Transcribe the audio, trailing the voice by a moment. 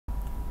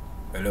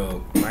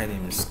Hello, my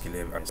name is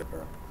Caleb. I'm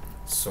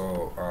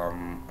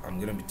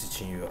gonna be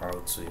teaching you how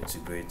to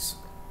integrate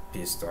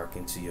Paystack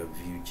into your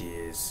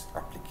Vue.js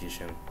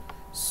application.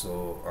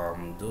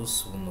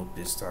 Those who know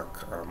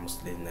Paystack are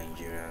mostly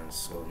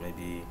Nigerians or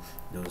maybe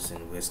those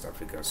in West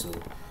Africa.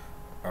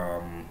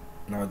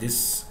 Now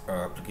this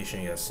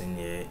application you are seeing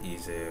here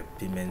is a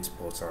payment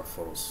portal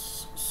for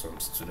some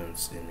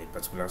students in a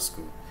particular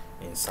school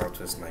in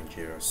Southwest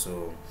Nigeria.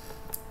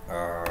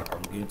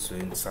 I'm going to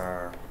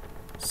enter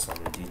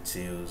some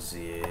details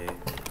here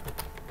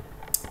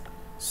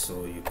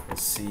so you can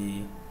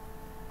see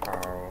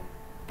how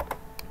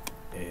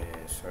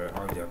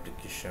how the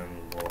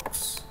application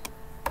works.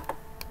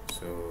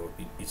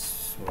 It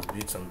was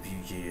built on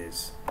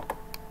Vue.js.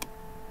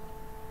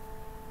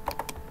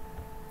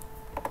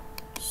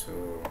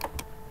 So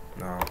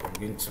now I'm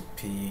going to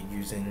pay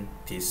using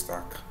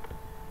Paystack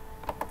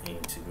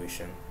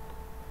integration.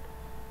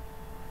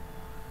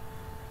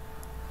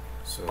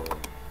 So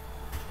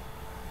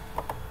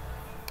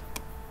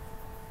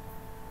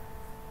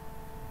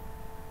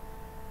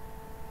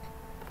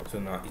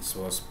now it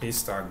was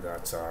Paystack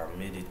that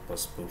made it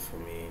possible for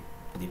me.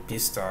 The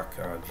Paystack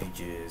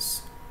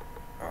Vue.js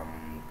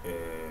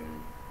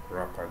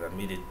wrapper that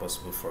made it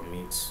possible for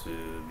me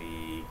to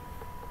be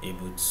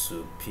able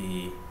to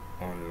pay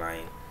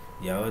online.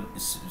 There are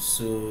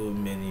so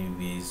many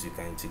ways you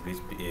can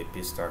integrate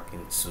Paystack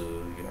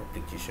into your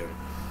application,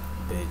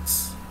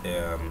 but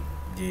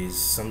there's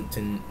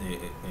something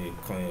a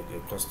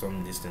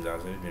custom listing that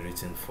has already been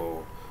written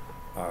for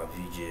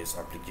Vue.js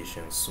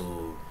application,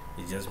 so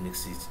it just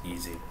makes it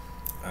easy.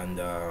 And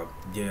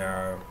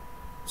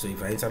so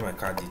if I enter my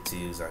card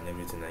details and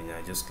everything, and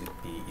I just click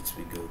pay, it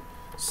will go.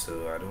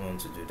 So I don't want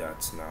to do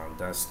that now.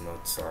 That's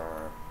not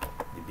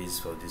the base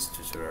for this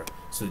tutorial.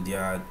 So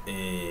there are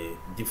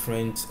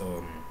different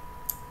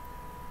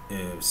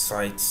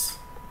sites.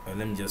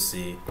 Let me just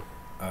say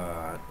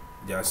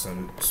there are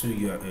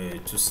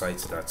two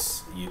sites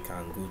that you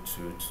can go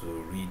to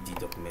read the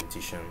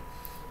documentation.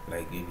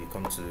 Like if you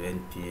come to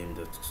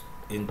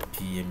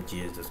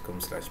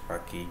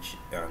npmjs.com/package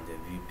and the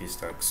view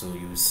Paystack, so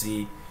you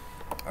see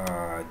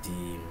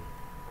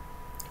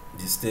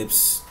the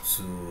steps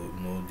to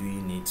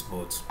doing it,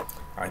 but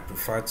I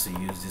prefer to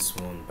use this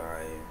one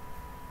by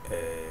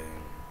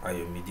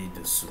Ayomide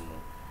Dosumo.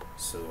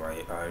 So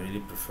I really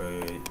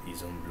prefer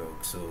his own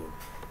blog. So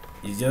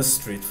it's just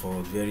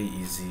straightforward, very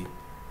easy.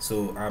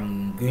 So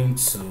I'm going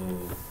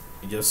to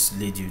just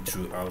lead you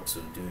through how to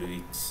do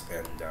it,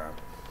 and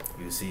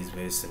you'll see it's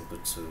very simple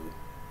to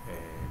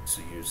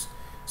use.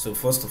 So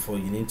first of all,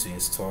 you need to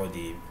install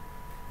the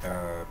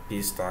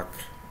Paystack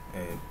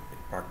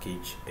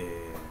package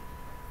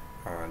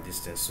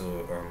distance.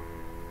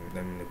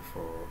 Let me look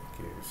for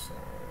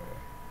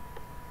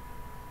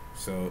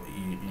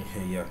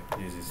yeah,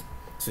 use it.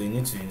 So you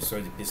need to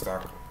install the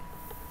Paystack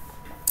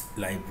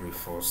library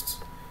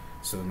first.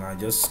 So now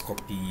just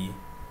copy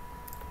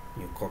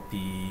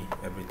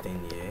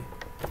everything here.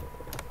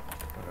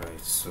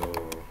 Alright, so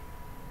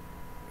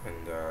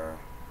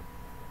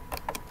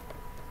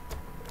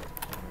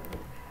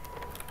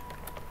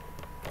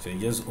you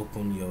just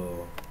open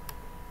your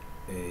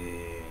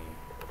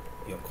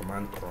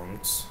command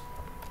prompt.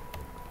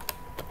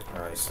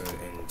 Alright, so let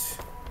me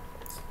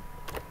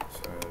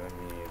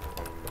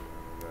open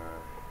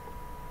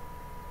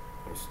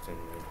this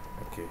thing.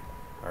 Okay,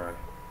 alright.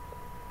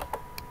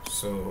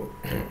 So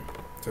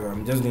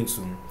I'm just going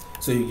to,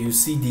 so you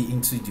see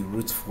into the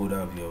root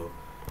folder of your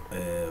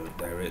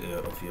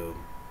of your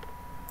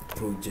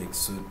project.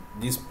 So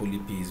this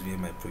polyp is where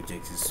my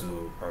project is,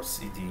 so I'll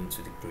cd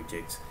into the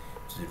project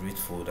to the root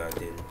folder,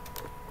 then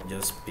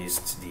just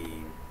paste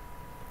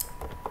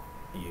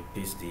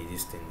this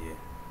thing here.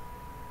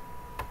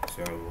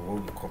 So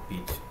what we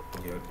copied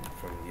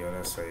from the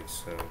other side,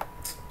 so I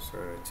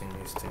think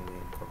this thing is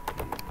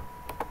copied.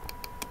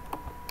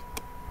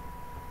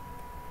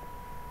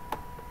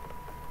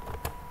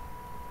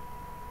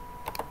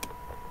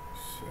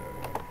 So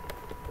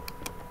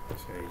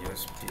I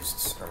just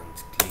paste and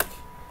click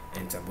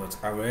enter, but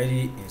I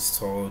already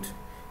installed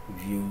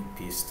Vue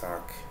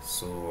Paystack,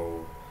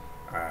 so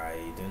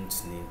I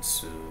don't need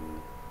to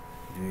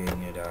do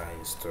any other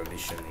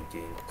installation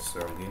again. So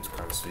I'm going to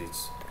cancel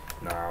it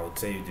now. I'll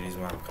tell you the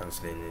reason why I'm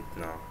canceling it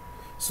now.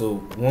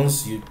 So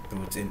once you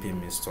put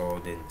npm install,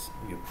 then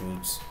you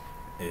put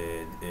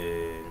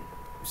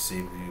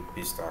save Vue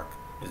Paystack,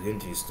 it's going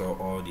to install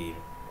all the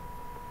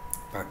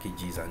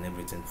packages and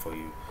everything for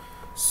you.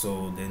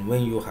 So then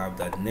when you have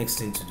that, next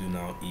thing to do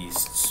now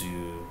is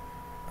to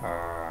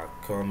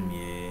come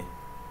here.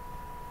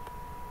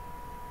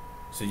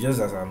 So just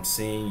as I'm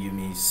saying, you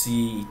may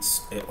see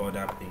it's in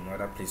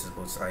other places,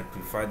 but I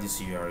prefer this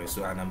URL.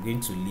 So, and I'm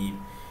going to leave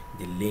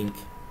the link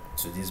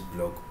to this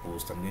blog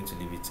post. I'm going to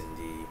leave it in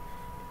the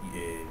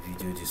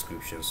video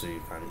description, so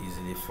you can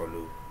easily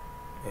follow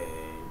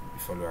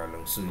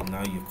along. So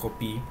now you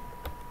copy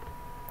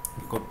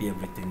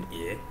everything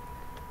here,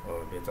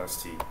 or better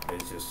still,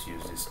 let's just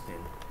use this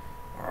thing.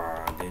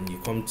 Then you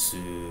come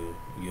to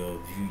your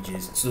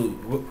Vue.js. So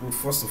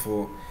first of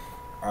all,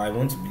 I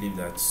want to believe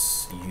that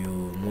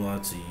you know how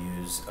to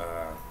use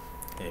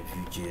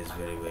Vue.js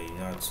very well. You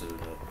know how to,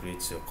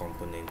 create your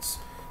components.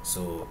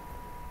 So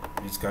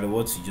basically,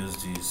 what you just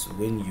do is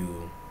when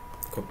you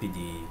copy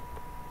the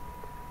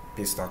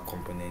Paystack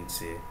components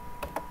here,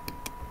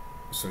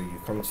 so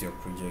you come to your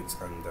project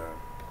and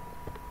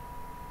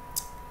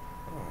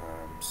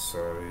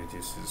sorry,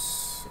 this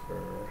is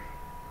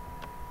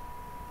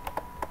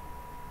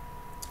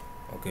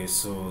okay.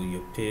 So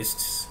you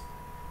paste.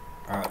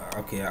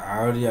 Okay, I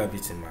already have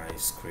it in my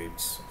script,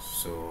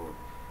 so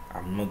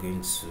I'm not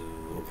going to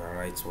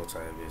overwrite what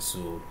I have here.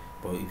 So,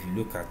 but if you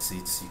look at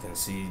it, you can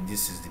see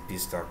this is the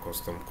Paystack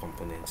custom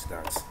component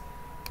that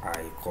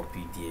I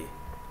copied here.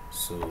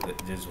 So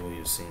that's what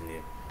you're seeing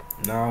there.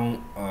 Now,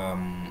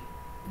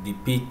 the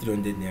pay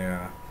 300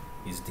 naira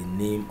is the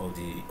name of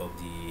the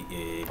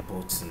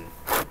button.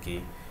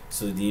 Okay,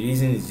 so the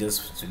reason is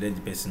just to let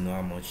the person know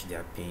how much they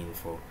are paying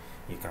for.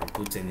 You can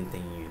put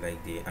anything you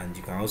like there, and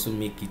you can also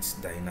make it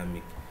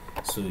dynamic,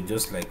 so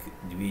just like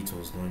the way it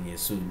was done here.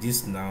 So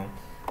this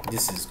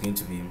is going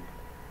to be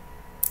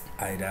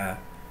either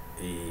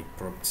a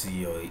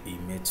property or a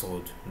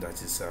method that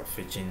is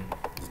fetching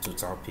the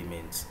total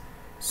payment.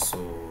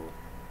 So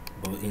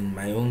but in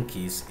my own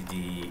case,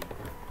 the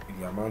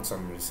amount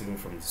I'm receiving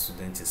from the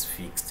student is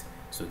fixed,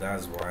 so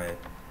that's why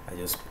I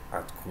just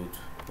add code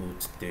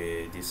put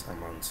this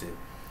amount here.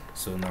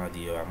 So now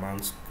the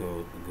amount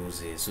goes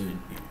here. So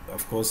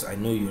of course I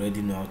know you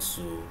already know how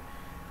to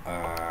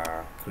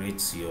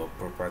create your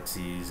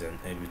properties and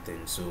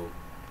everything. So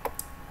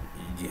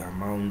the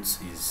amount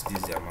is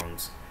this, the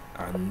amount,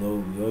 and no,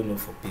 we all know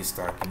for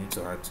Paystack you need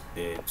to add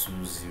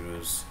 2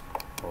 zeros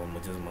or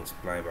just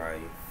multiply by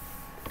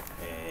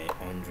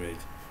 100.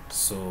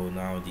 So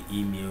now the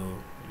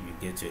email, you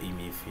get your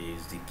email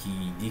fields. The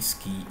key, this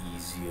key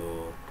is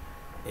your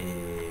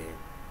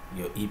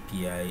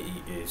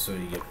API,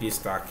 sorry, your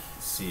Paystack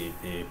say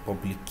a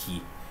public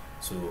key.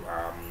 So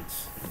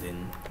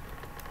then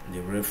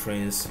the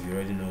reference, you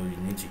already know you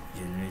need to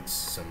generate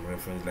some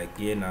reference. Like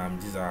here now,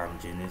 these are, I'm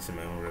generating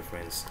my own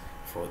reference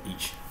for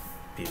each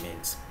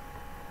payment.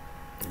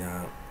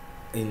 Now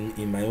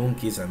in my own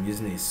case, I'm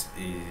using is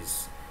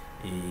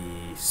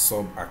a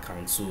sub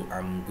account, so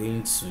I'm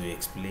going to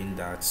explain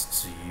that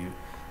to you,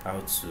 how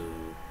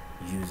to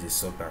use a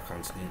sub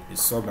account. A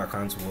sub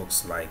account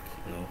works like,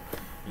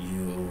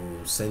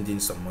 you send in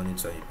some money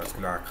to a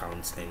particular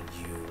account and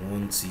you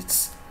want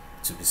it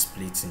to be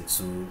split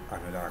into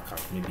another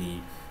account.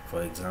 Maybe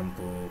for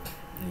example,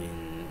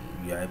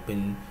 you are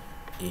helping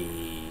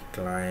a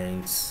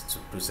client to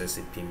process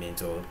a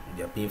payment, or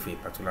they are paying for a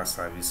particular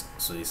service,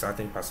 so a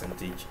certain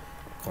percentage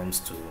comes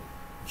to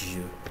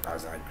you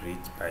as agreed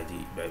by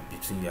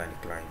between you and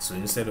the client. So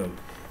instead of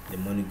the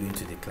money going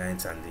to the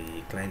client and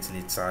the client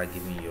later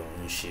giving your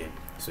own share,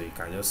 so you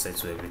can just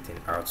settle everything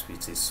out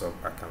with a sub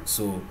account.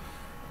 So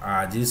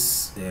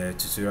this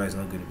tutorial is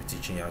not going to be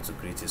teaching you how to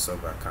create a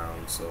sub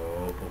account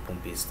or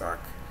open Paystack,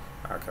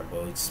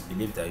 but it's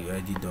believed that you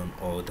already done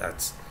all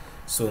that.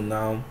 So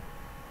now,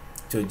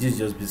 so this is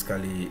just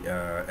basically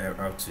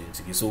how to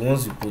integrate. So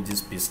once you put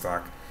this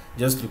Paystack,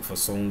 just look for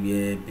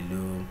somewhere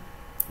below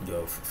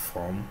your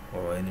form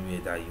or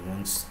anywhere that you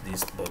want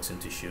this button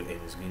to show, and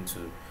it's going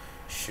to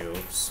show.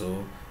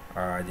 So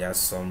there are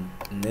some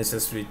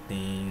necessary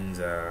things.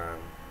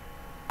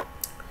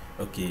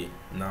 Okay,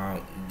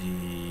 now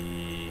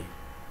the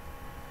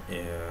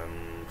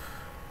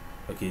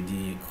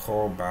the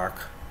callback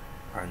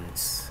and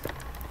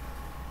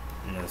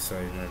no,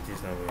 sorry, no, this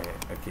is not where.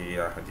 Okay,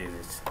 yeah, this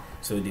is.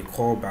 So the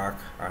callback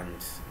and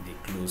the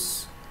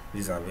close,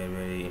 these are very,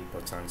 very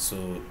important.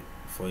 So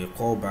for a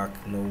callback,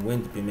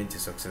 when the payment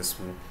is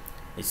successful,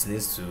 it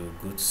needs to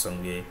go to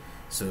somewhere,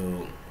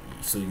 so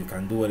you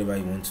can do whatever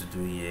you want to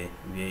do here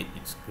where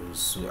it goes.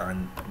 So,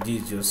 and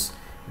this is just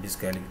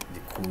basically the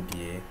code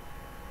here.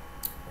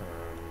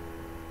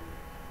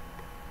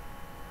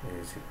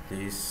 There's a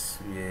place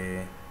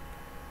where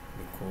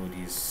the code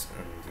is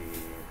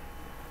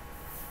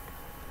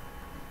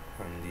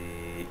on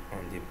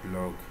the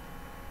blog.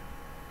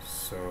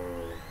 So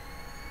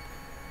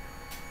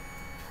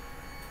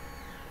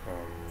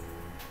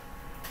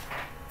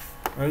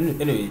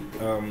anyway,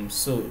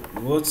 so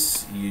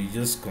what you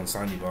just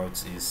concerned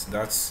about is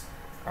that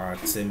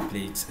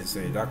template,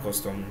 sorry, that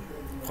custom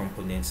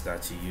component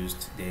that you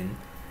used. Then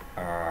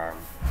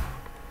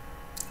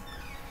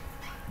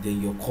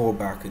your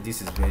callback,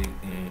 this is very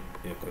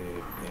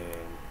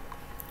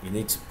you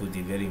need to put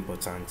the very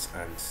important,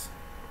 and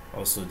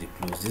also the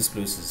close. This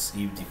close is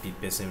if the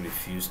person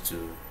refused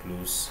to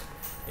close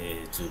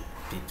to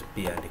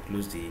pay and they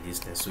close the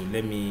distance. So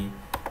let me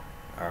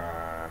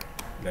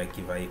like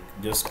if I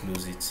just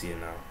close it here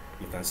now,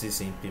 you can see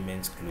saying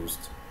payment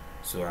closed.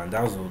 So, and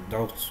that was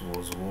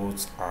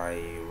what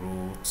I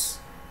wrote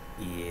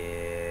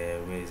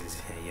here. Where is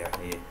it? Yeah,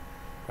 here.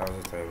 That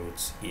was what I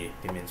wrote here,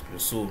 payment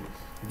closed. So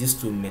these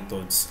two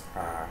methods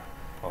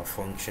or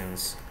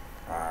functions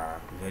are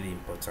very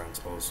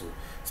important also.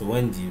 So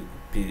when the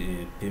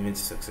payment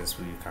is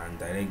successful, you can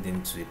direct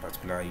them to a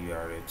particular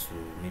URL to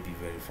maybe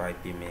verify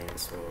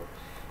payments or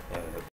Uh,